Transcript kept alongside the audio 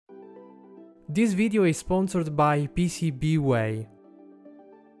This video is sponsored by PCBWay.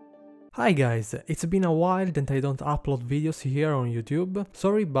 Hi guys, it's been a while that I don't upload videos here on YouTube.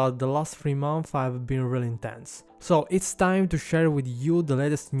 Sorry, but the last 3 months have been really intense. So it's time to share with you the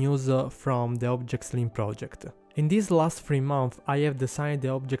latest news from the OBJEX Link project. In these last 3 months I have designed the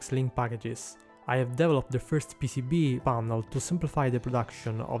OBJEX Link packages. I have developed the first PCB panel to simplify the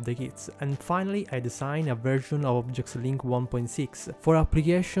production of the kits, and finally I designed a version of OBJEX Link 1.6 for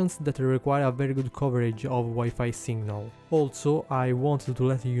applications that require a very good coverage of Wi-Fi signal. Also, I wanted to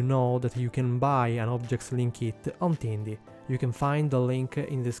let you know that you can buy an OBJEX Link kit on Tindy. You can find the link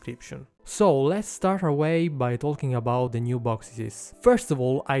in the description. So let's start our way by talking about the new boxes. First of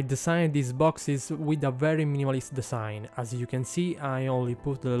all, I designed these boxes with a very minimalist design. As you can see, I only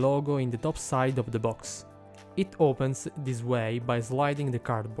put the logo in the top side of the box. It opens this way by sliding the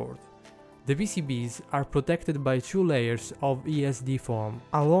cardboard. The PCBs are protected by 2 layers of ESD foam,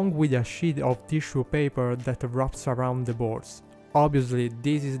 along with a sheet of tissue paper that wraps around the boards. Obviously,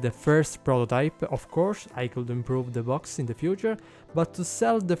 this is the first prototype. Of course, I could improve the box in the future, but to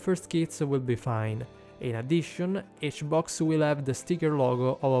sell the first kits will be fine. In addition, each box will have the sticker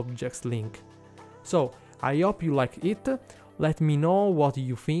logo of OBJEX Link. So, I hope you like it. Let me know what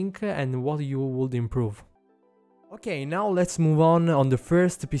you think and what you would improve. Okay, now let's move on the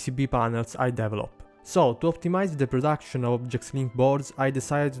first PCB panels I developed. So, to optimize the production of OBJEX Link boards, I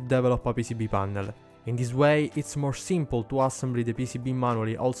decided to develop a PCB panel. In this way, it's more simple to assemble the PCB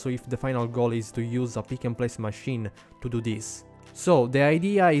manually, also if the final goal is to use a pick-and-place machine to do this. So, the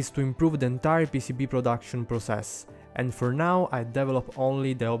idea is to improve the entire PCB production process, and for now I develop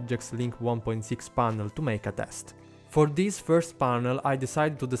only the OBJEX Link 1.6 panel to make a test. For this first panel I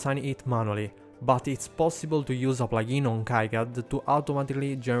decided to design it manually, but it's possible to use a plugin on KiCad to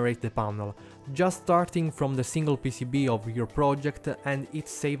automatically generate the panel, just starting from the single PCB of your project, and it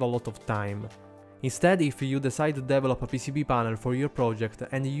saves a lot of time. Instead, if you decide to develop a PCB panel for your project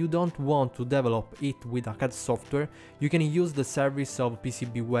and you don't want to develop it with a CAD software, you can use the service of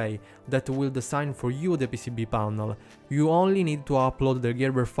PCBWay that will design for you the PCB panel. You only need to upload the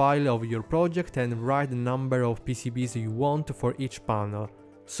Gerber file of your project and write the number of PCBs you want for each panel.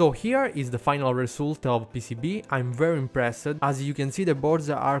 So here is the final result of PCB. I'm very impressed. As you can see, the boards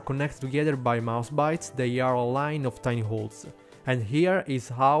are connected together by mouse bites. They are a line of tiny holes. And here is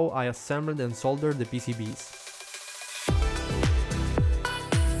how I assembled and soldered the PCBs.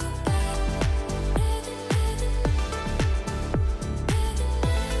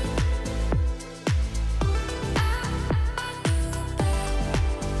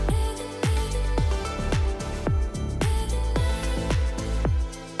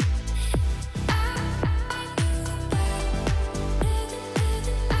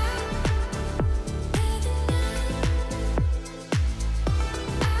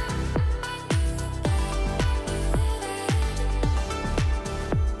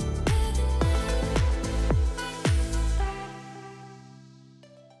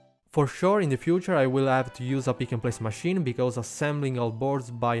 For sure, in the future I will have to use a pick-and-place machine because assembling all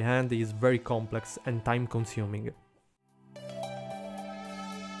boards by hand is very complex and time-consuming.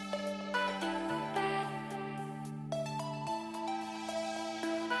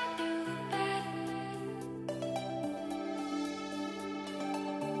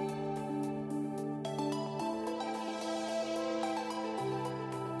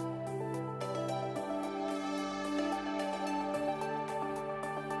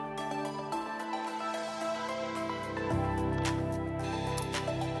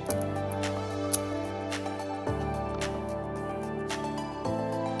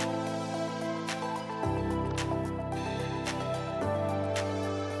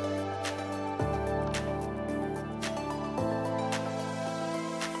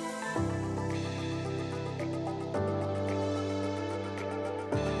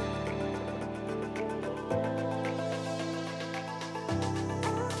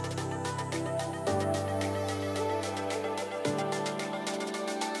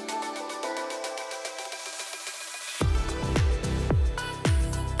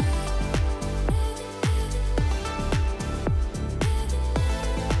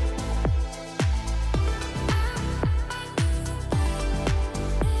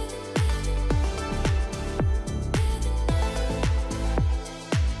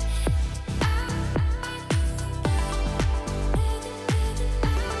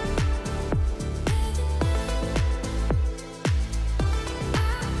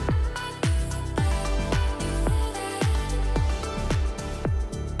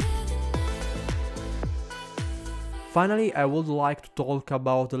 Finally, I would like to talk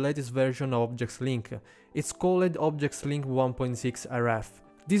about the latest version of OBJEX Link. It's called OBJEX Link 1.6 RF.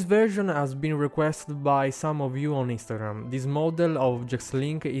 This version has been requested by some of you on Instagram. This model of OBJEX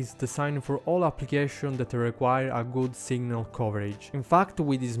Link is designed for all applications that require a good signal coverage. In fact,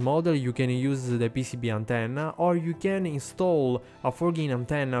 with this model you can use the PCB antenna, or you can install a 4-gain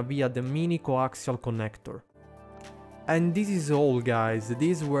antenna via the mini coaxial connector. And this is all, guys.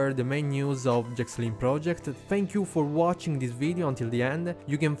 These were the main news of OBJEX Link project. Thank you for watching this video until the end.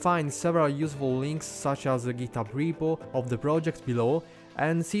 You can find several useful links such as the GitHub repo of the project below,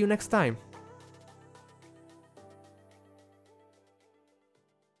 and see you next time.